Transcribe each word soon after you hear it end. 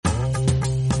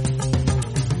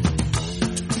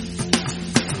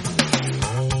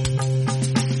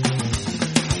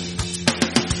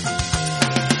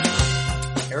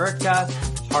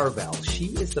Harvell. She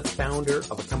is the founder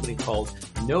of a company called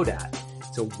Nodat.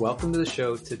 So welcome to the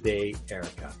show today,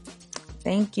 Erica.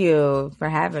 Thank you for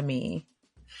having me.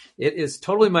 It is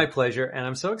totally my pleasure. And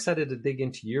I'm so excited to dig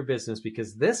into your business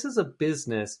because this is a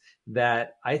business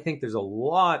that I think there's a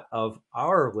lot of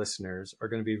our listeners are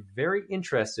going to be very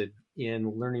interested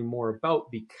in learning more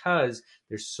about because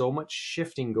there's so much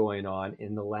shifting going on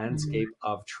in the landscape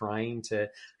of trying to,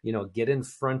 get in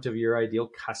front of your ideal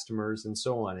customers and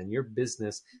so on. And your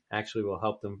business actually will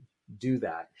help them do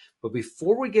that. But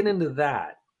before we get into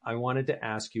that, I wanted to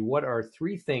ask you, what are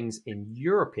 3 things, in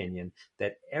your opinion,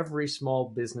 that every small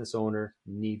business owner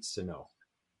needs to know?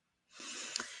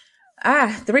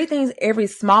 3 things every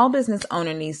small business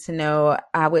owner needs to know.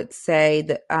 I would say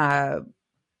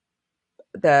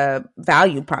the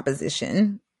value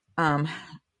proposition,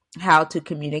 how to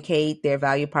communicate their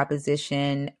value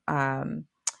proposition,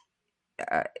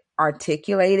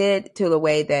 articulate it to the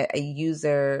way that a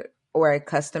user or a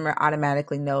customer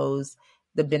automatically knows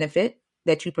the benefit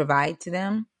that you provide to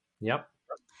them. Yep.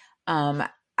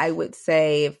 I would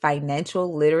say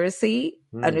financial literacy,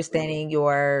 understanding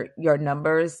your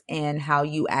numbers and how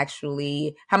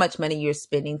much money you're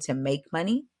spending to make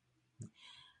money.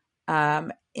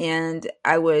 And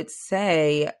I would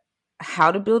say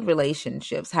how to build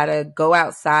relationships, how to go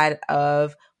outside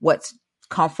of what's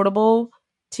comfortable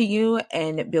to you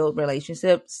and build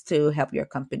relationships to help your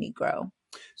company grow.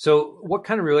 So what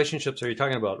kind of relationships are you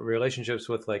talking about? Relationships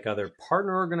with like other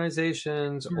partner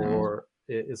organizations, or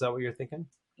is that what you're thinking?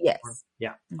 Yes.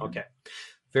 Yeah. Okay.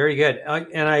 Very good.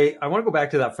 And I want to go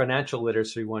back to that financial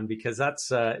literacy one because that's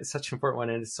such an important one.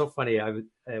 And it's so funny.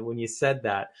 When you said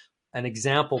that, an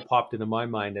example popped into my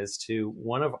mind as to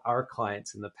one of our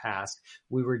clients in the past.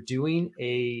 We were doing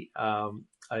a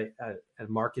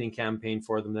marketing campaign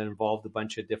for them that involved a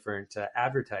bunch of different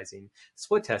advertising,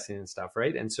 split testing and stuff,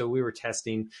 right? And so we were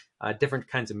testing different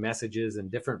kinds of messages in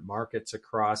different markets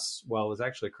across, well, it was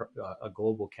actually a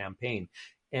global campaign.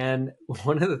 And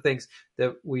one of the things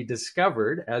that we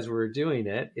discovered as we were doing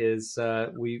it is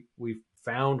we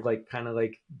found kind of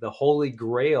the holy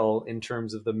grail in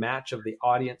terms of the match of the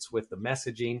audience with the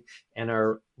messaging, and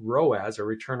our ROAS, or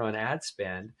return on ad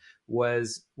spend,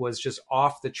 was just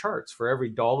off the charts. For every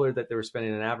dollar that they were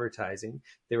spending in advertising,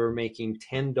 they were making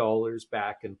 $10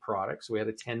 back in products. So we had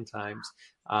a 10 times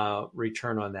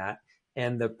return on that.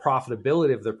 And the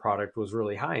profitability of their product was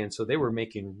really high. And so they were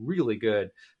making really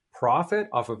good profit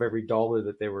off of every dollar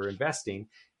that they were investing.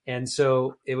 And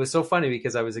so it was so funny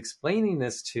because I was explaining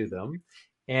this to them,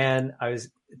 and I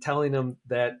was telling them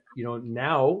that,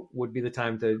 now would be the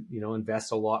time to,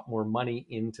 invest a lot more money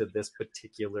into this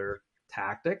particular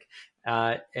tactic.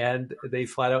 And they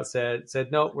flat out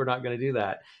said, no, we're not going to do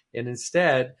that. And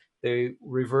instead, they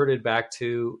reverted back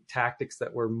to tactics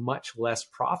that were much less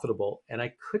profitable. And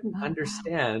I couldn't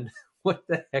understand what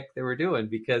the heck they were doing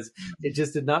because it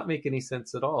just did not make any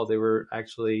sense at all. They were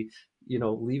actually,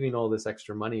 leaving all this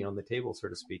extra money on the table, so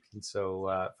to speak. And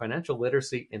so financial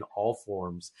literacy in all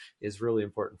forms is really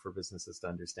important for businesses to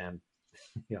understand.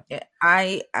 Yeah,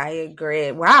 I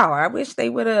agree. Wow. I wish they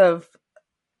would have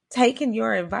taken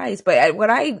your advice. But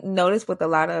what I noticed with a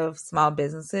lot of small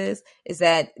businesses is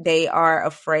that they are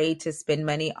afraid to spend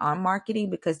money on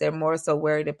marketing because they're more so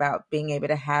worried about being able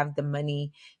to have the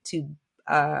money to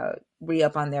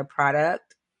re-up on their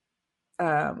product.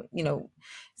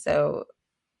 So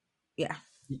yeah.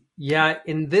 Yeah.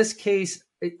 In this case,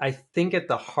 I think at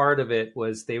the heart of it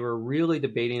was they were really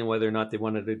debating whether or not they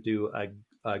wanted to do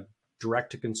a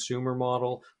direct to consumer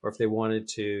model, or if they wanted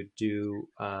to do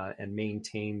and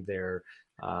maintain their,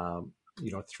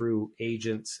 through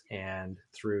agents and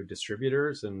through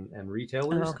distributors and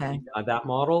retailers, that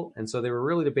model. And so they were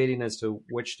really debating as to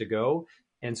which to go.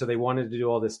 And so they wanted to do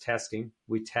all this testing.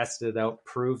 We tested it out,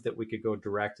 proved that we could go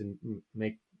direct and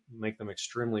make them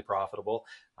extremely profitable.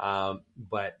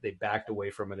 But they backed away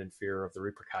from it in fear of the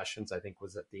repercussions, I think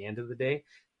was at the end of the day,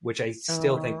 which I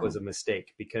still think was a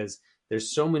mistake because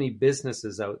there's so many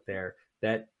businesses out there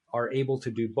that are able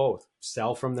to do both,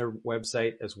 sell from their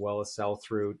website as well as sell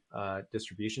through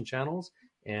distribution channels.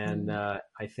 And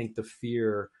I think the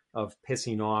fear of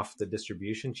pissing off the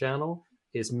distribution channel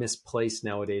is misplaced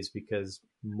nowadays because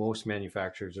most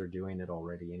manufacturers are doing it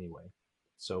already anyway.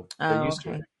 So they're used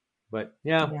to it. But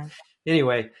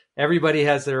anyway, everybody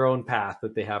has their own path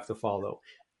that they have to follow.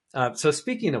 So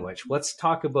speaking of which, let's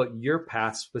talk about your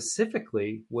path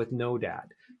specifically with Nodat.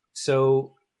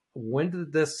 So when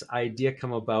did this idea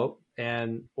come about?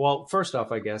 And well, first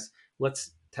off, I guess,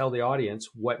 let's tell the audience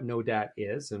what Nodat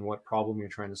is and what problem you're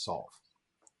trying to solve.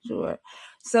 Sure.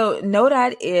 So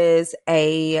Nodat is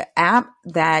a app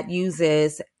that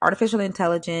uses artificial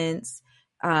intelligence,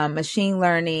 machine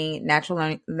learning,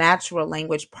 natural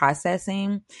language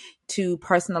processing to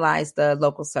personalize the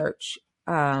local search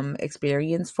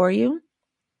experience for you.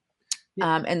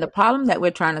 Yeah. And the problem that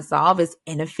we're trying to solve is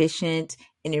inefficient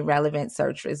and irrelevant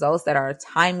search results that are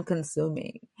time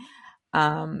consuming.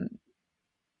 Um,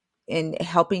 in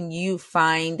helping you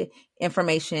find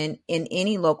information in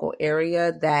any local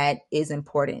area that is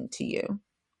important to you.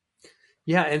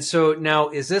 Yeah, and so now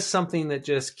is this something that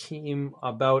just came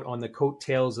about on the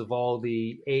coattails of all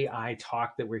the AI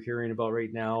talk that we're hearing about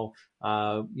right now,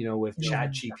 with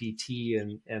Chat GPT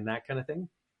and that kind of thing?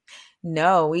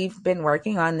 No, we've been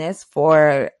working on this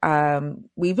for,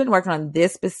 we've been working on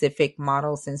this specific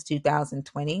model since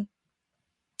 2020.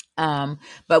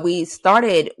 But we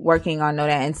started working on Noda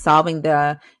and solving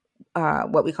the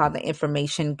what we call the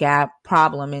information gap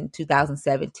problem in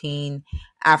 2017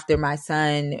 after my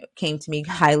son came to me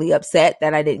highly upset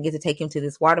that I didn't get to take him to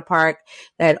this water park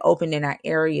that had opened in our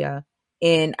area.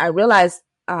 And I realized,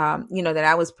 that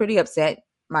I was pretty upset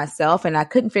myself and I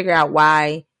couldn't figure out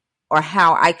why or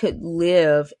how I could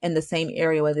live in the same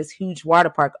area where this huge water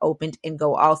park opened and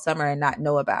go all summer and not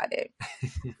know about it.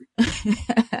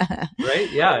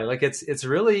 Right? Yeah, like it's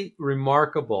really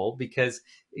remarkable because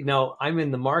I'm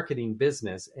in the marketing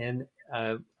business, and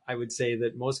I would say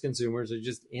that most consumers are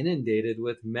just inundated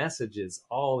with messages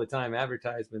all the time,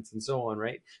 advertisements and so on,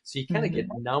 right? So you kind of get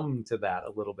Mhm. numb to that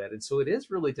a little bit, and so it is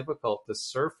really difficult to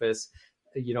surface.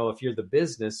 If you're the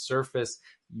business, surface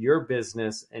your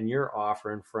business and your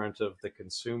offer in front of the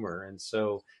consumer, and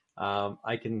so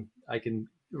I can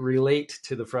relate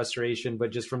to the frustration,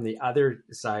 but just from the other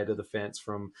side of the fence,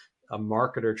 from a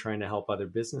marketer trying to help other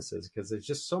businesses, because there's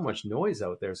just so much noise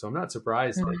out there. So I'm not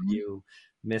surprised that Mhm. you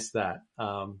missed that.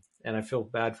 And I feel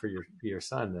bad for your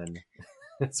son then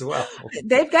as well.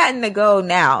 They've gotten to go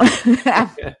now.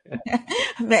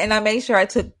 And I made sure I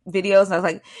took videos and I was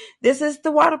like, this is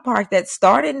the water park that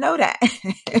started Know That.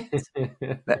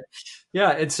 Yeah,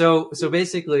 and so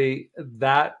basically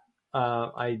that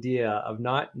idea of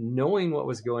not knowing what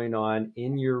was going on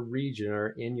in your region or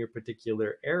in your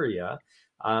particular area,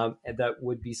 and that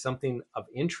would be something of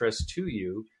interest to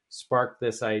you, sparked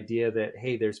this idea that,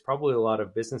 hey, there's probably a lot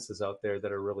of businesses out there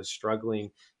that are really struggling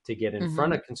to get in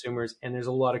front Mhm. of consumers, and there's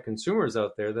a lot of consumers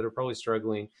out there that are probably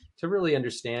struggling to really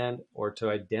understand or to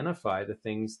identify the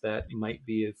things that might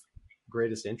be of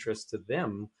greatest interest to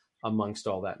them amongst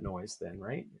all that noise then,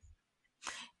 right?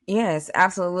 Yes,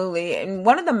 absolutely. And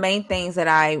one of the main things that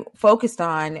I focused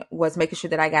on was making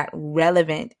sure that I got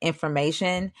relevant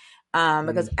information.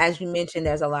 Because Mm, as you mentioned,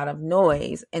 there's a lot of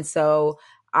noise. And so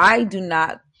I do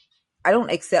not, I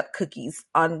don't accept cookies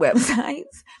on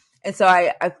websites. And so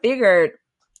I figured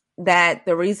that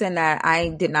the reason that I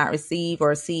did not receive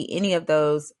or see any of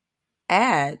those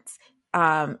ads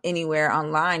anywhere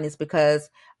online is because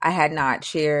I had not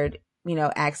shared,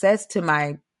 access to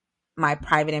my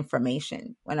private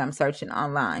information when I'm searching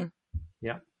online.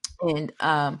 yeah. And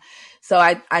so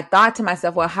I thought to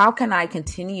myself, well, how can I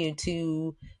continue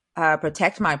to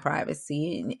protect my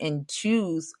privacy and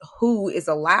choose who is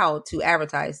allowed to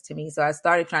advertise to me? So I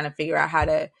started trying to figure out how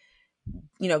to,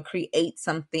 create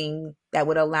something that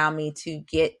would allow me to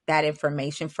get that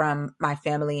information from my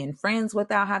family and friends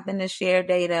without having to share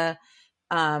data.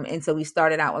 And so we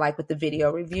started out with the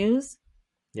video reviews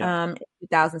Yeah. in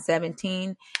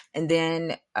 2017, and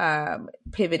then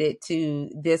pivoted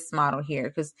to this model here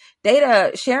because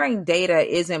sharing data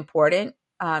is important.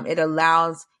 It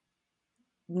allows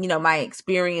my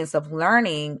experience of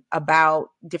learning about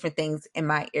different things in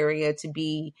my area to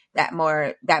be that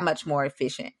much more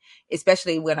efficient,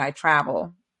 especially when I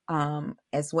travel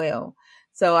as well.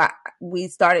 So we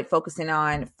started focusing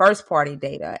on first party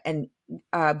data and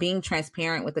being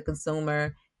transparent with the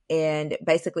consumer and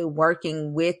basically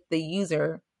working with the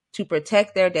user to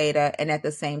protect their data and at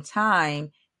the same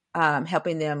time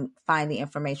helping them find the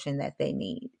information that they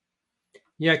need.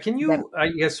 Yeah. Can That you, I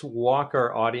guess, walk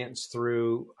our audience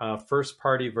through first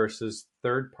party versus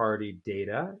third party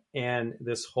data and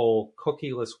this whole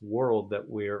cookieless world that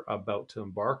we're about to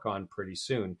embark on pretty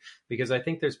soon? Because I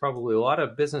think there's probably a lot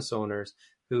of business owners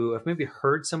who have maybe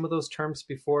heard some of those terms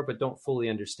before, but don't fully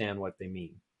understand what they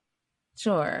mean.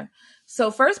 Sure.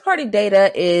 So first party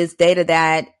data is data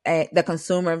that the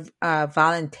consumer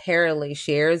voluntarily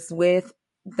shares with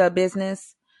the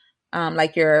business,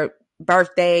 like your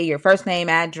birthday, your first name,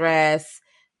 address,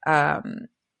 um,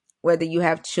 whether you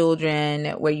have children,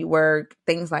 where you work,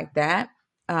 things like that.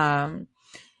 Um,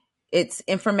 it's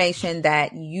information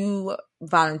that you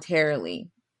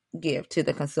voluntarily give to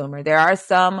the consumer. There are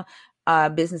some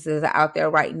businesses out there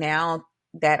right now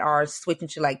that are switching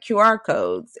to like QR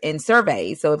codes and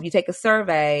surveys. So if you take a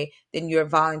survey, then you're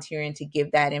volunteering to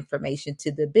give that information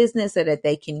to the business so that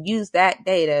they can use that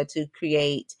data to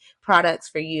create products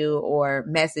for you or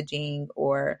messaging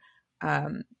or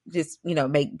just,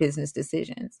 make business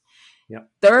decisions. Yep.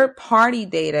 Third party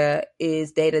data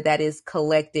is data that is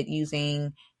collected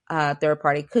using third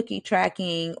party cookie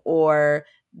tracking or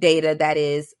data that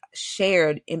is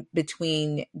shared in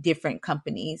between different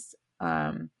companies.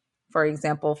 For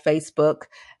example, Facebook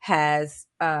has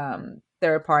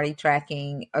third party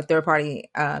tracking or third party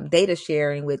data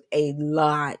sharing with a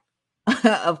lot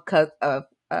of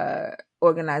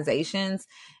organizations,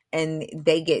 and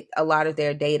they get a lot of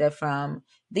their data from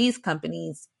these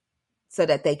companies so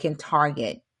that they can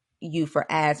target you for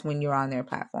ads when you're on their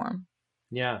platform.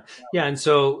 Yeah. Yeah. And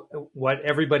so what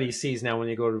everybody sees now when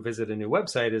they go to visit a new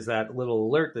website is that little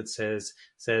alert that says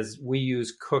we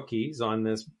use cookies on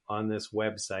this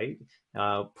website.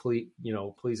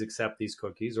 Please accept these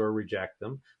cookies or reject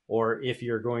them. Or if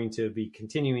you're going to be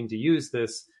continuing to use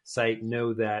this site,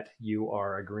 know that you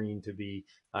are agreeing to be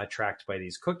tracked by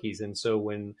these cookies. And so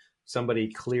when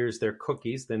somebody clears their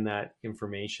cookies, then that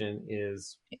information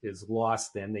is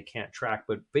lost. Then they can't track.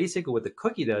 But basically, what the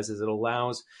cookie does is it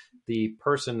allows the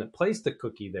person that placed the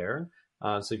cookie there.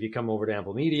 So if you come over to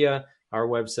Ample Media, our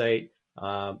website,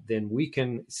 then we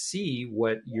can see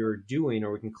what you're doing,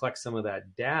 or we can collect some of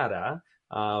that data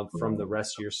from the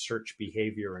rest of your search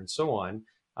behavior and so on.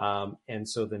 And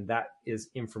so then that is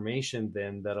information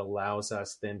then that allows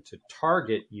us then to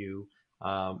target you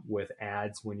with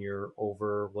ads when you're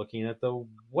over looking at the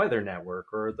weather network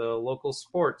or the local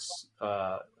sports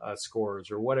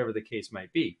scores or whatever the case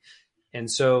might be.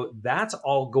 And so that's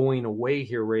all going away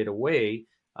here right away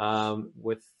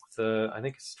with I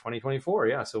think it's 2024.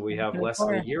 Yeah. So we have less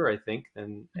than a year, I think,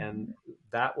 and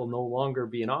that will no longer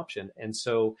be an option. And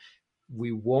so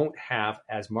we won't have,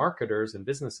 as marketers and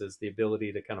businesses, the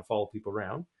ability to kind of follow people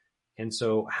around. And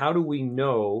so how do we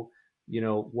know,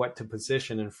 what to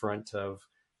position in front of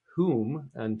whom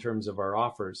in terms of our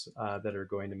offers that are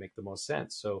going to make the most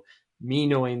sense? So me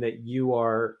knowing that you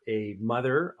are a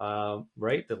mother,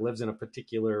 right, that lives in a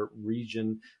particular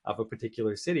region of a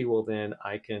particular city, well, then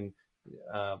I can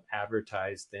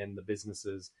advertise then the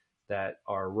businesses that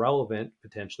are relevant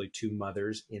potentially to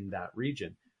mothers in that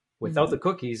region. Without the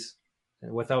cookies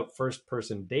and without first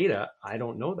person data, I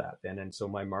don't know that then. And so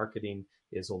my marketing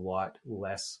is a lot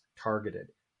less targeted.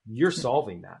 You're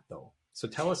solving that though. So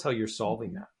tell us how you're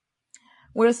solving that.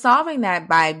 We're solving that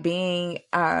by being,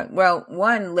 one,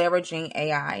 leveraging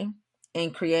AI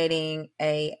and creating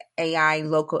a AI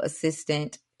local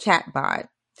assistant chatbot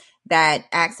that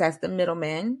acts as the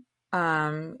middleman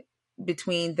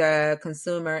between the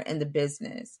consumer and the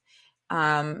business.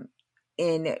 And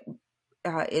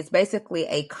it's basically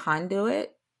a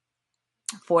conduit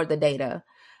for the data.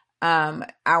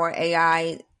 Our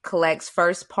AI collects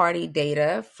first party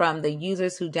data from the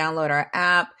users who download our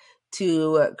app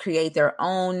to create their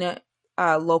own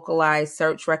localized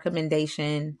search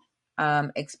recommendation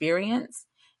experience.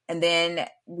 And then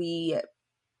we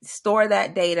store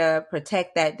that data,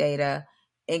 protect that data,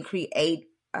 and create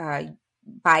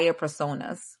buyer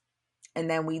personas. And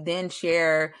then we then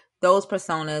share those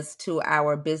personas to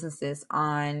our businesses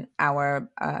on our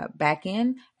back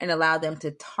end and allow them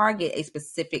to target a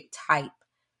specific type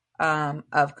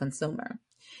of consumer.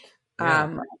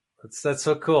 Yeah. That's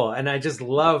so cool. And I just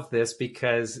love this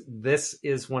because this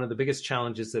is one of the biggest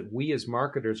challenges that we as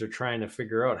marketers are trying to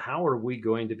figure out. How are we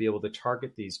going to be able to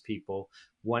target these people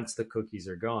once the cookies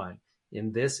are gone?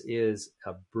 And this is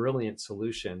a brilliant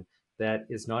solution that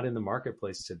is not in the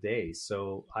marketplace today.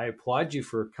 So I applaud you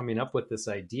for coming up with this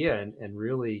idea and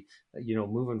really,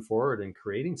 moving forward and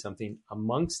creating something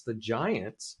amongst the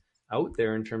giants out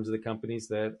there in terms of the companies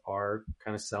that are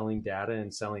kind of selling data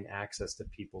and selling access to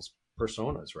people's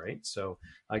personas, right? So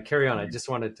carry on. I just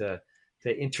wanted to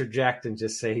interject and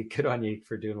just say good on you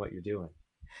for doing what you're doing.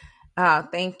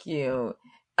 Thank you.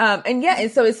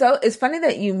 And so it's funny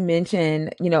that you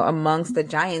mentioned, amongst the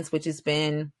giants, which has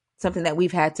been something that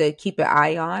we've had to keep an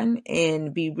eye on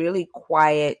and be really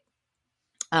quiet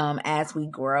as we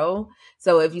grow.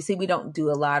 So if you see, we don't do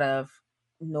a lot of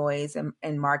noise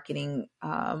and marketing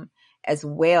as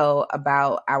well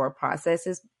about our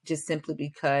processes, just simply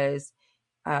because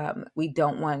we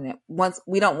don't want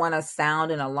to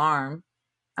sound an alarm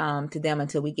to them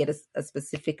until we get a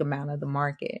specific amount of the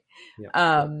market.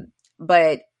 Yeah.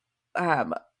 But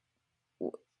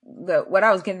what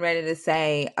I was getting ready to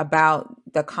say about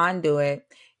the conduit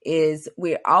is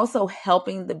we're also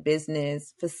helping the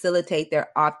business facilitate their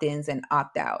opt-ins and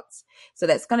opt-outs. So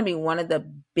that's going to be one of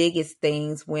the biggest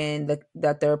things when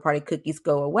the third party cookies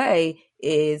go away,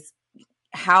 is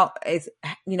how is,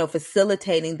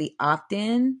 facilitating the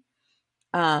opt-in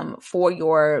for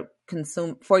your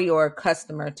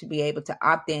customer to be able to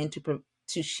opt in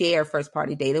to share first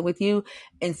party data with you.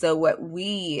 And so what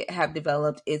we have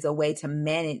developed is a way to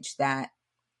manage that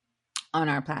on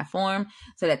our platform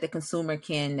so that the consumer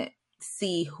can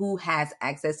see who has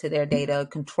access to their data,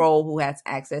 control who has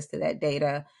access to that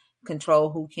data, control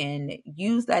who can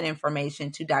use that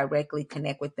information to directly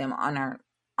connect with them on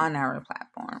our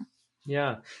platform.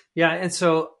 Yeah. Yeah. And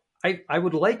so I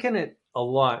would liken it a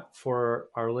lot for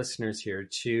our listeners here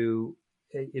to,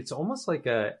 it's almost like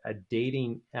a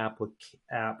dating app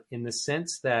in the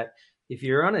sense that if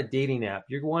you're on a dating app,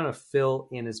 you want to fill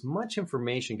in as much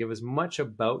information, give as much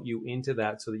about you into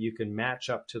that so that you can match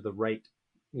up to the right,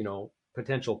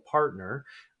 potential partner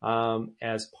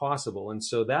as possible. And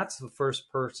so that's the first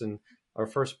person or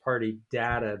first party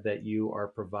data that you are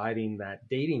providing that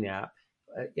dating app,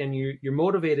 and you're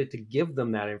motivated to give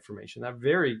them that information, that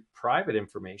very private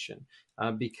information,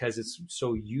 because it's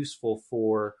so useful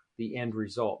for the end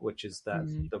result, which is that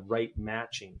Mm-hmm. the right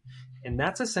matching. And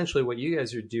that's essentially what you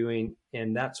guys are doing.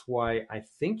 And that's why I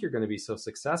think you're going to be so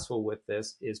successful with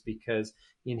this, is because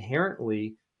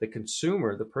inherently the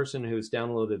consumer, the person who's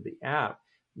downloaded the app,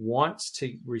 wants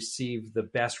to receive the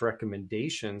best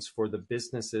recommendations for the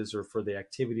businesses or for the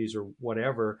activities or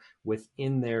whatever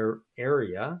within their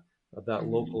area of that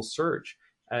Mm-hmm. local search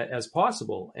as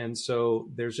possible. And so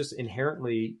there's just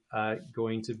inherently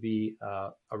going to be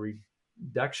a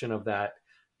reduction of that,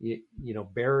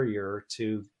 barrier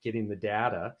to getting the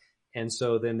data. And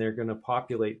so then they're going to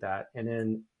populate that. And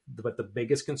then, but the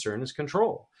biggest concern is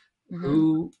control. Mm-hmm.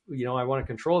 Who, I want to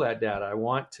control that data. I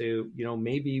want to,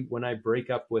 maybe when I break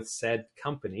up with said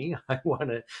company, I want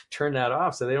to turn that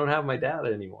off so they don't have my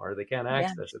data anymore. They can't Yeah.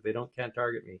 access it. They can't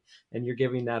target me. And you're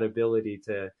giving that ability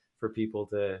for people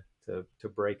to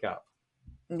break up.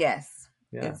 Yes,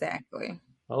 Yeah, exactly.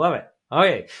 I love it.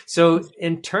 Okay, so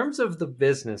in terms of the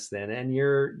business then and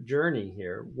your journey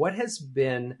here, what has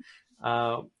been,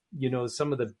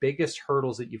 some of the biggest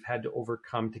hurdles that you've had to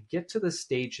overcome to get to the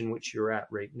stage in which you're at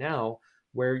right now,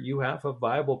 where you have a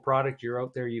viable product, you're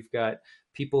out there, you've got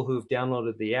people who've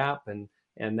downloaded the app,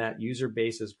 and that user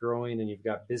base is growing, and you've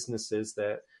got businesses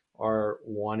that are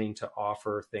wanting to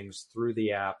offer things through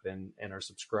the app and are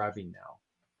subscribing now.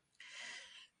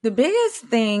 The biggest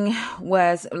thing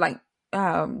was like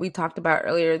we talked about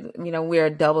earlier, we're a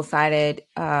double sided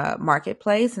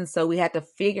marketplace. And so we had to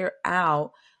figure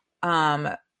out um,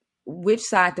 which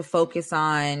side to focus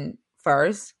on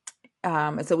first.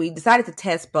 And so we decided to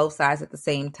test both sides at the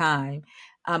same time.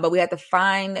 But we had to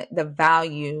find the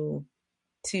value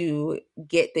to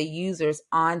get the users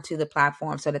onto the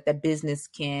platform so that the business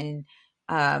can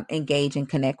engage and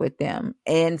connect with them,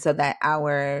 and so that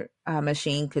our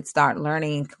machine could start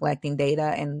learning and collecting data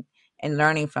and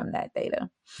learning from that data.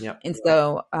 Yeah. And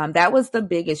so that was the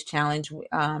biggest challenge.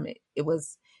 It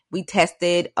was, we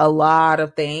tested a lot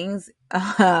of things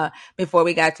before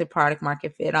we got to product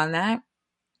market fit on that.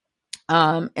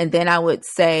 And then I would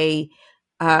say,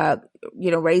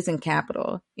 raising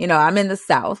capital. I'm in the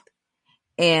South,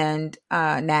 and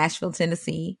Nashville,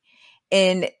 Tennessee.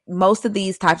 And most of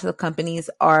these types of companies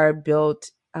are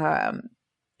built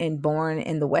and born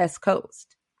in the West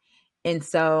Coast. And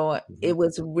so Mm-hmm. it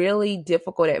was really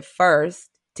difficult at first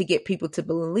to get people to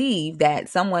believe that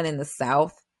someone in the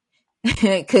South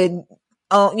could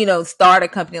start a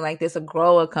company like this or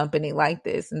grow a company like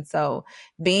this. And so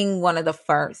being one of the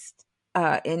first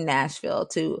in Nashville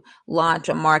to launch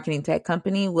a marketing tech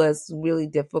company was really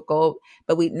difficult.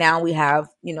 But we have,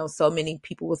 so many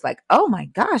people was like, oh my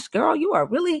gosh, girl, you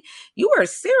are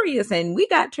serious, and we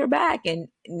got your back. And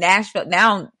Nashville,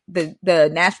 now the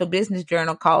Nashville Business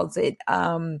Journal calls it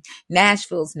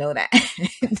Nashville's Know That.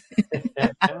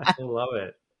 I love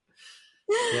it.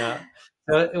 Yeah.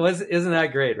 So isn't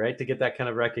that great, right? To get that kind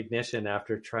of recognition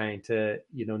after trying to,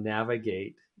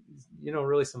 navigate,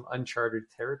 really some uncharted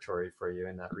territory for you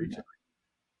in that region.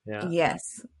 Yeah.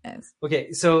 Yes. Yes.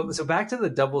 Okay. So back to the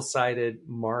double-sided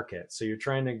market. So you're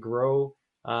trying to grow,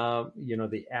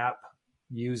 the app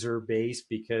user base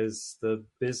because the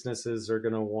businesses are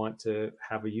going to want to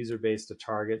have a user base to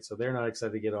target. So they're not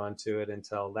excited to get onto it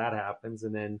until that happens.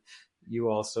 And then you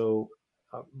also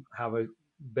have a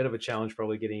bit of a challenge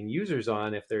probably getting users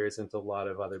on if there isn't a lot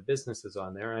of other businesses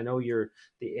on there. I know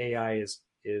the AI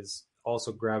is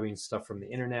also grabbing stuff from the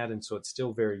internet, and so it's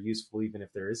still very useful even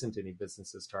if there isn't any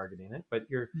businesses targeting it. But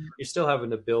you're still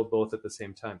having to build both at the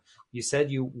same time. You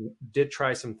said you did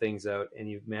try some things out, and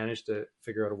you managed to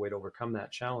figure out a way to overcome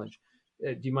that challenge.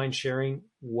 Do you mind sharing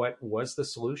what was the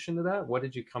solution to that? What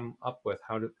did you come up with?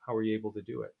 How were you able to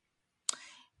do it?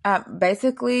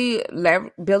 Basically,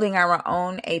 building our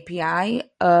own API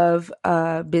of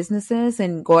businesses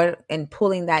and going and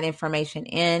pulling that information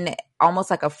in,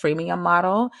 almost like a freemium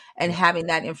model, and Yeah. having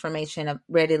that information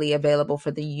readily available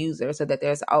for the user, so that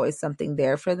there's always something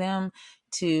there for them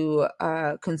to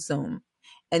consume.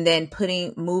 And then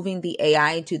moving the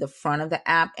AI to the front of the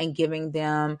app and giving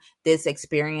them this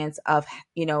experience of,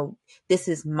 this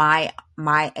is my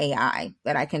AI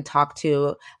that I can talk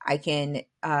to. I can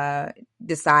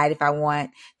decide if I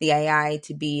want the AI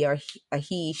to be a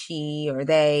he, she, or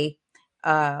they.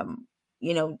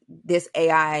 This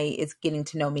AI is getting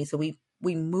to know me. So we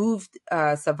moved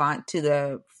Savant to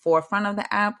the forefront of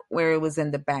the app where it was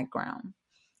in the background.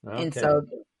 And Okay. so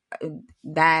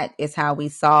that is how we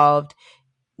solved,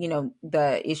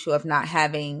 the issue of not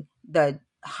having the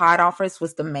hot offers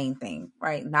was the main thing,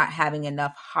 right? Not having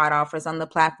enough hot offers on the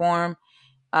platform.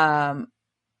 Um,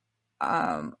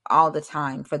 all the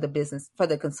time for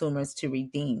the consumers to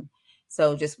redeem.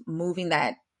 So just moving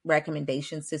that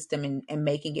recommendation system and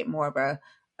making it more of a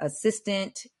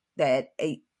assistant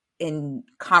in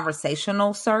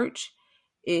conversational search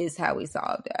is how we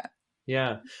solved that.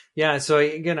 Yeah, yeah. So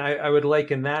again, I would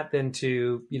liken that then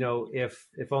to,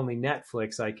 if only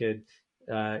Netflix, I could,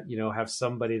 have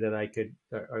somebody that I could,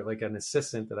 or like an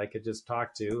assistant that I could just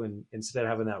talk to, and instead of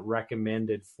having that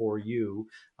recommended for you,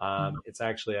 it's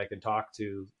actually I can talk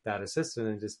to that assistant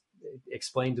and just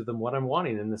explain to them what I'm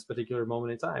wanting in this particular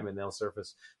moment in time, and they'll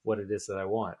surface what it is that I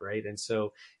want, right? And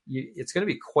so it's going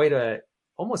to be quite a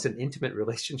almost an intimate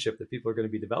relationship that people are going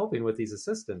to be developing with these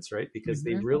assistants, right? Because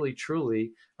they Mm-hmm. really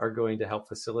truly are going to help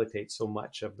facilitate so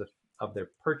much of their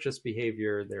purchase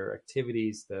behavior, their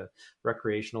activities, the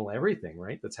recreational everything,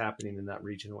 right? That's happening in that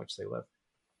region in which they live.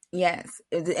 Yes.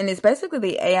 And it's basically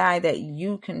the AI that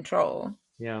you control,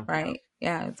 Yeah. right?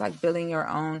 Yeah. It's like building your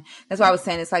own. That's why I was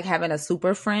saying it's like having a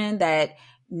super friend that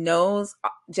knows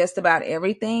just about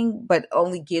everything, but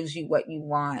only gives you what you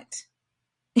want.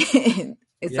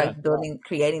 It's Yeah. like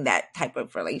creating that type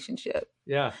of relationship.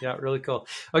 Yeah. Yeah. Really cool.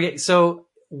 Okay. So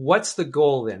what's the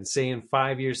goal then? Say in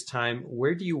 5 years' time,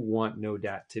 where do you want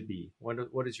NoDat to be?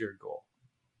 What is your goal?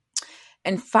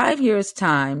 In 5 years'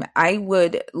 time, I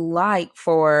would like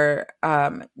for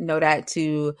NODAT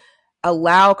to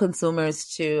allow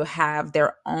consumers to have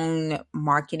their own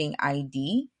marketing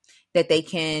ID that they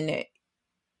can,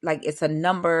 like, it's a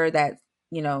number that,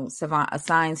 Savant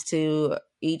assigns to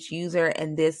each user,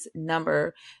 and this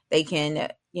number they can,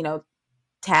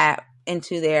 tap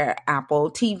into their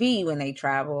Apple TV when they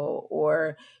travel,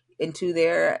 or into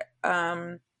their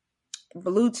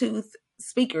Bluetooth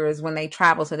speakers when they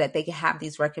travel, so that they can have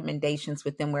these recommendations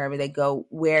with them wherever they go,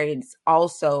 where it's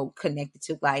also connected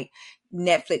to, like,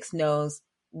 Netflix knows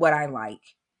what I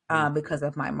like Hmm. because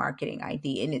of my marketing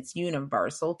ID, and it's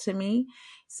universal to me.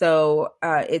 So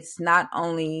it's not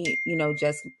only,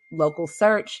 just local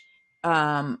search,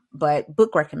 but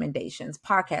book recommendations,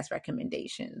 podcast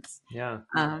recommendations. Yeah.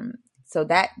 Um, so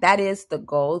that is the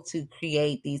goal, to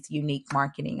create these unique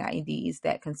marketing IDs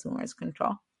that consumers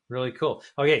control. Really cool.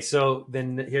 Okay, so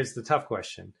then here's the tough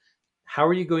question. How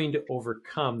are you going to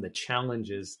overcome the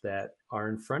challenges that are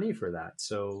in front of you for that?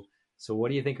 So what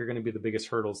do you think are going to be the biggest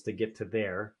hurdles to get to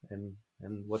there, and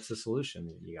what's the solution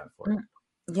that you got for it? Mm,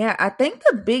 Yeah, I think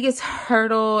the biggest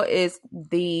hurdle is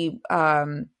the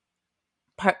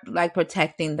like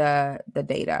protecting the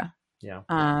data. Yeah.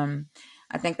 Um,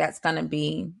 I think that's going to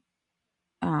be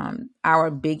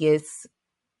our biggest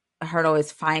hurdle,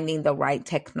 is finding the right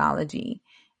technology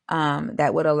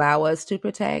that would allow us to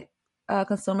protect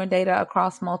consumer data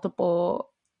across multiple.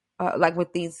 Like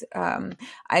with these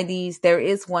IDs, there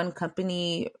is one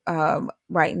company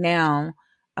right now,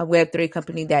 a Web3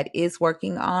 company, that is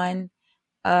working on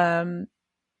um,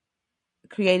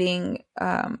 creating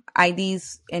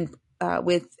IDs and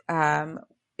with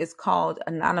it's called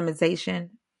anonymization.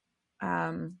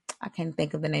 I can't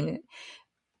think of the name of it.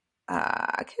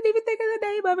 I can't even think of the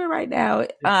name of it right now.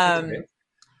 It's okay.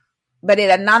 But it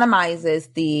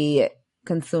anonymizes the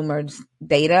consumer's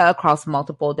data across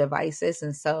multiple devices,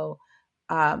 and so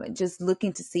just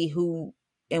looking to see who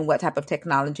and what type of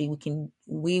technology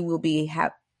we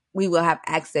will have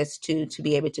access to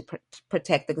be able to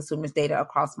protect the consumer's data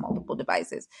across multiple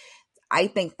devices. I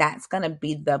think that's going to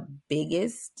be the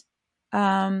biggest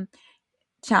um,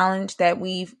 challenge that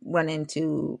we've run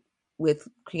into with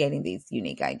creating these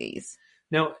unique IDs.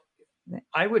 Now,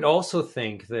 I would also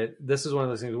think that this is one of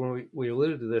those things when we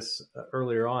alluded to this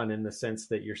earlier on, in the sense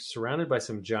that you're surrounded by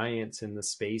some giants in the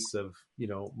space of,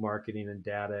 marketing and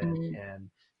data, Mm-hmm.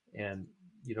 and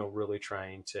really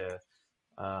trying to,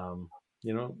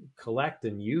 collect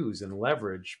and use and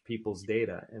leverage people's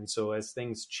data. And so as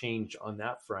things change on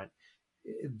that front,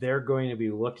 they're going to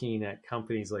be looking at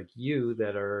companies like you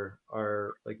that are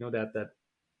like, no doubt, that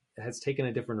has taken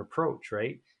a different approach,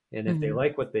 right? And if they Mm-hmm.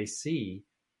 like what they see,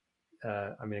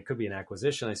 I mean, it could be an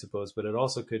acquisition, I suppose, but it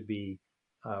also could be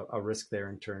a risk there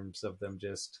in terms of them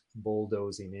just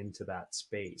bulldozing into that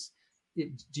space.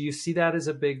 Do you see that as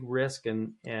a big risk?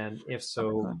 And if Of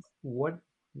so, course. what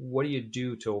do you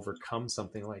do to overcome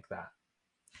something like that?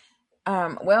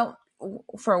 Well,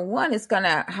 for one, it's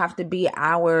gonna have to be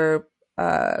our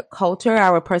culture,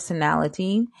 our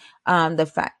personality.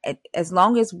 The fact, as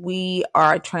long as we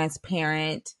are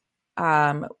transparent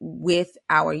with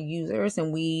our users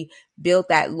and we build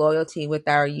that loyalty with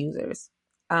our users,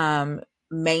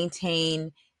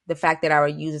 maintain the fact that our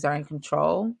users are in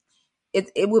control,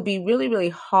 it would be really really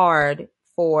hard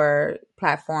for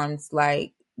platforms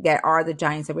like that are the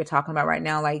giants that we're talking about right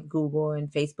now, like Google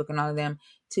and Facebook and all of them,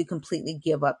 to completely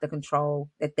give up the control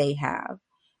that they have.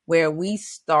 Where we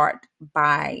start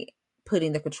by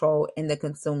putting the control in the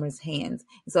consumer's hands.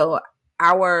 So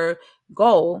our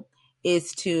goal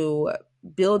is to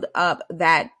build up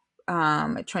that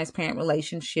transparent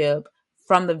relationship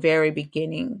from the very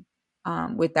beginning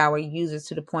with our users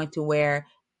to the point to where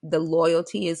the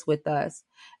loyalty is with us,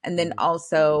 and then Mm,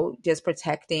 also just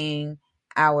protecting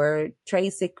our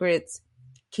trade secrets,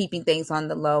 keeping things on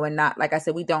the low, and not, like I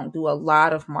said, we don't do a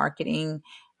lot of marketing.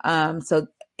 So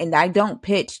and I don't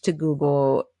pitch to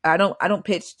Google. I don't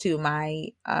pitch to my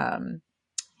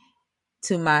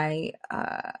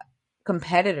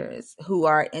competitors who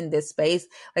are in this space.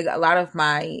 Like a lot of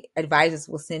my advisors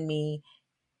will send me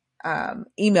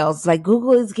emails like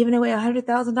Google is giving away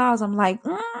 $100,000. I'm like,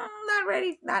 not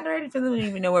ready for them to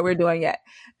even know what we're doing yet.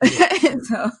 yeah, And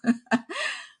so,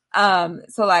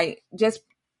 so like just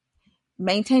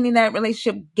maintaining that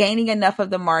relationship, gaining enough of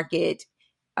the market,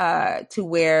 to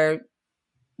where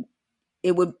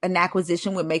an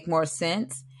acquisition would make more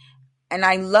sense. And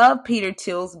I love Peter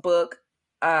Thiel's book,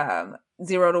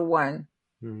 Zero to One.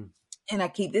 mm, And I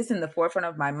keep this in the forefront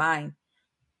of my mind,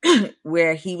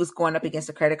 where he was going up against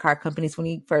the credit card companies when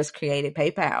he first created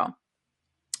PayPal.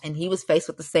 And he was faced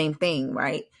with the same thing,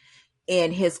 right?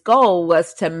 And his goal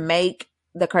was to make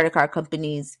the credit card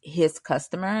companies his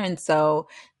customer. And so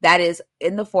that is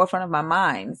in the forefront of my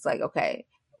mind. It's like, okay,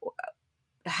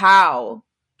 how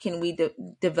can we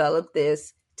develop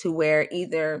this to where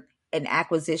either an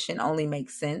acquisition only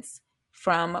makes sense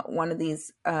from one of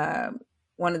these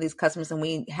customers, and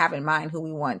we have in mind who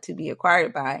we want to be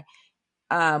acquired by,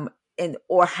 and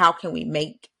or how can we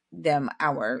make them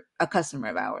a customer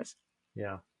of ours?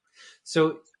 yeah.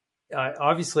 So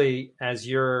obviously, as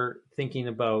you're thinking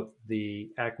about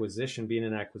the acquisition, being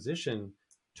an acquisition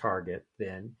target,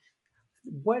 then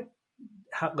what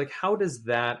how does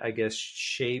that, I guess,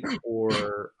 shape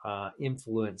or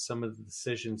influence some of the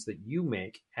decisions that you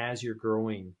make as you're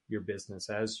growing your business,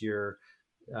 as you're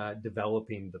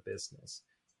developing the business?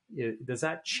 Does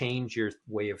that change your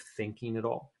way of thinking at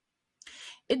all?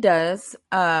 It does.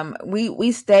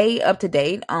 We stay up to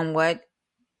date on what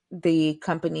the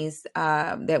companies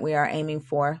that we are aiming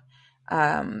for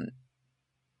um,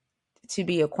 to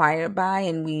be acquired by,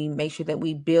 and we make sure that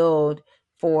we build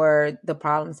for the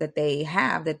problems that they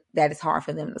have that is hard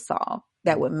for them to solve.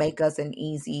 That Mm, would make us an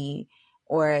easy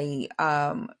or a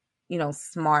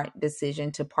smart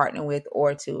decision to partner with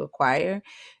or to acquire,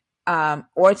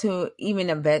 or to even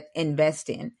invest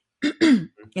in.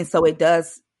 And so it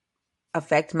does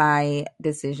affect my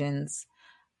decisions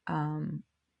um,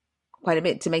 quite a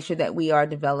bit to make sure that we are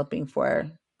developing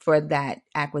for that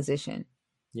acquisition.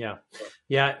 yeah,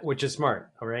 yeah, which is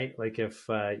smart. All right, like if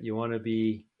you want to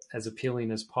be as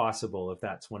appealing as possible, if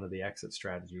that's one of the exit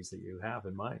strategies that you have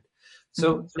in mind.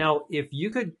 So Mhm. now, if you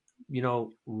could,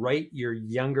 write your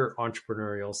younger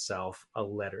entrepreneurial self a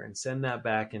letter and send that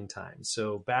back in time,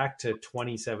 so back to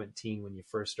 2017 when you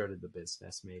first started the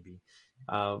business, maybe,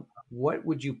 what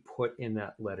would you put in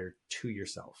that letter to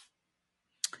yourself?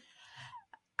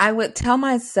 I would tell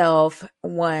myself,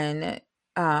 one,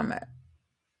 um,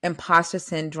 imposter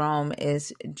syndrome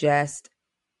is just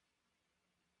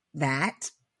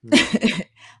that. Hmm.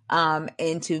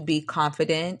 And to be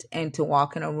confident and to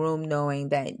walk in a room knowing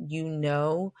that you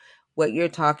know what you're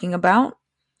talking about.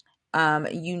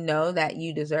 You know that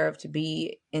you deserve to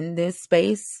be in this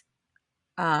space,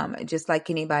 just like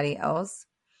anybody else.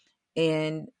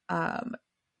 And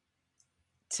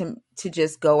to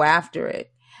just go after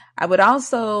it. I would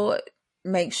also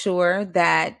make sure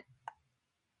that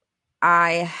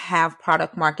I have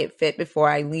product market fit before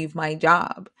I leave my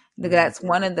job. That's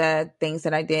one of the things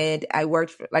that I did. I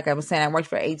worked for, like I was saying, I worked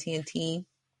for AT&T.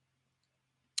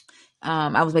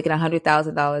 I was making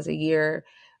 $100,000 a year,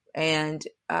 and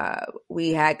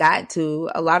we had got to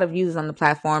a lot of users on the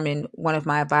platform. And one of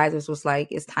my advisors was like,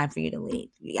 "It's time for you to leave.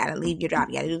 You got to leave your job.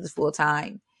 You got to do this full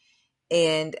time."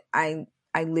 And I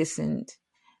listened,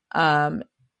 and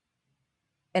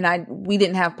we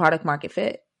didn't have product market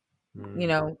fit. You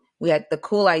know, we had the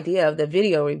cool idea of the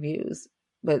video reviews,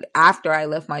 but after I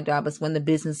left my job is when the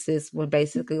businesses were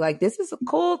basically like, "This is a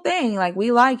cool thing. Like,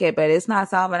 we like it, but it's not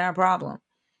solving our problem."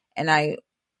 And I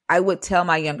would tell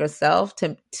my younger self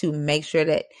to make sure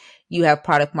that you have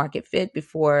product market fit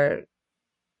before,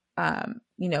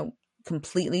 you know,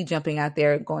 completely jumping out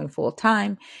there and going full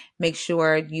time. Make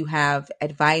sure you have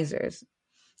advisors.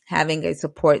 Having a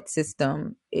support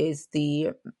system is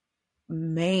the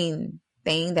main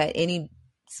thing that any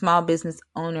small business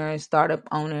owner, startup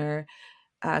owner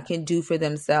can do for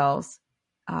themselves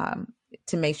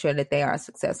to make sure that they are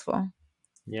successful.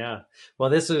 Yeah. Well,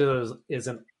 this is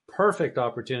an perfect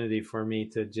opportunity for me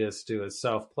to just do a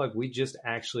self plug. We just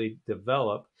actually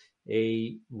developed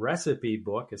a recipe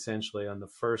book essentially on the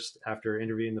first, after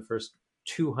interviewing the first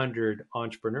 200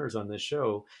 entrepreneurs on this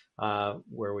show,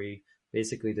 where we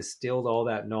basically distilled all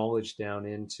that knowledge down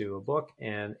into a book.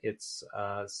 And it's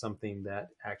something that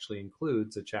actually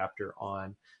includes a chapter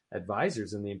on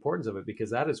advisors and the importance of it,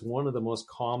 because that is one of the most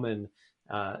common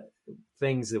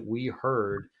things that we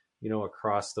heard, you know,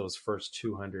 across those first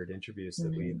 200 interviews that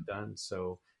we've done.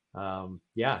 So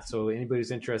yeah, so anybody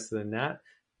who's interested in that,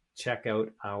 check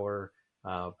out our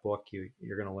book.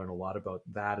 You're going to learn a lot about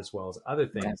that, as well as other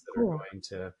things that are going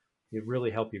to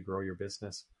really help you grow your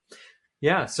business.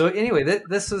 Yeah. So anyway,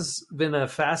 this has been a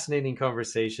fascinating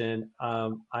conversation.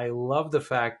 I love the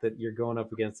fact that you're going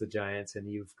up against the giants, and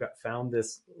you've found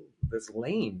this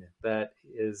lane that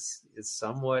is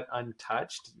somewhat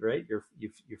untouched, right?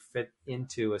 You fit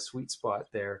into a sweet spot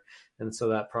there, and so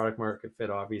that product market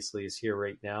fit obviously is here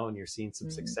right now, and you're seeing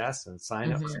some success and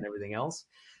signups and everything else.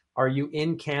 Are you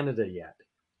in Canada yet?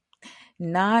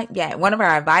 Not yet. One of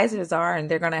our advisors are, and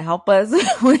they're going to help us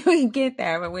when we get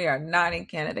there, but we are not in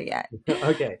Canada yet.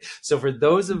 Okay. So for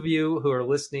those of you who are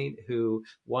listening who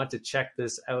want to check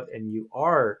this out and you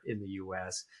are in the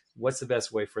US, what's the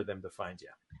best way for them to find you?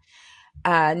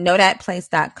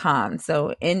 Nodatplace.com.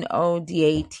 So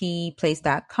NODAT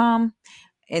place.com.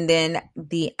 And then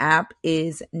the app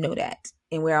is Nodat.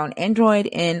 And we're on Android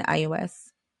and iOS.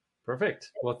 Perfect.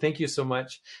 Well, thank you so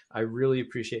much. I really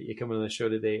appreciate you coming on the show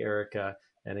today, Erica,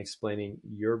 and explaining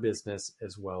your business,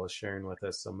 as well as sharing with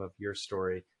us some of your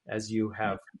story as you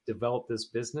have developed this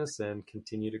business and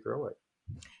continue to grow it.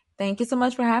 Thank you so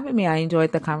much for having me. I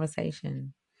enjoyed the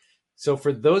conversation. So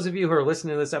for those of you who are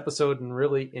listening to this episode and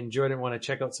really enjoyed it, want to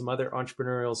check out some other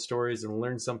entrepreneurial stories and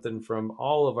learn something from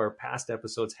all of our past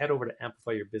episodes, head over to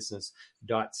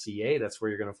amplifyyourbusiness.ca. That's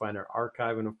where you're going to find our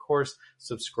archive. And of course,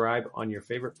 subscribe on your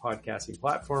favorite podcasting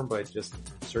platform by just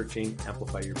searching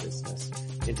Amplify Your Business.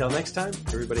 Until next time,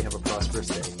 everybody have a prosperous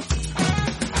day.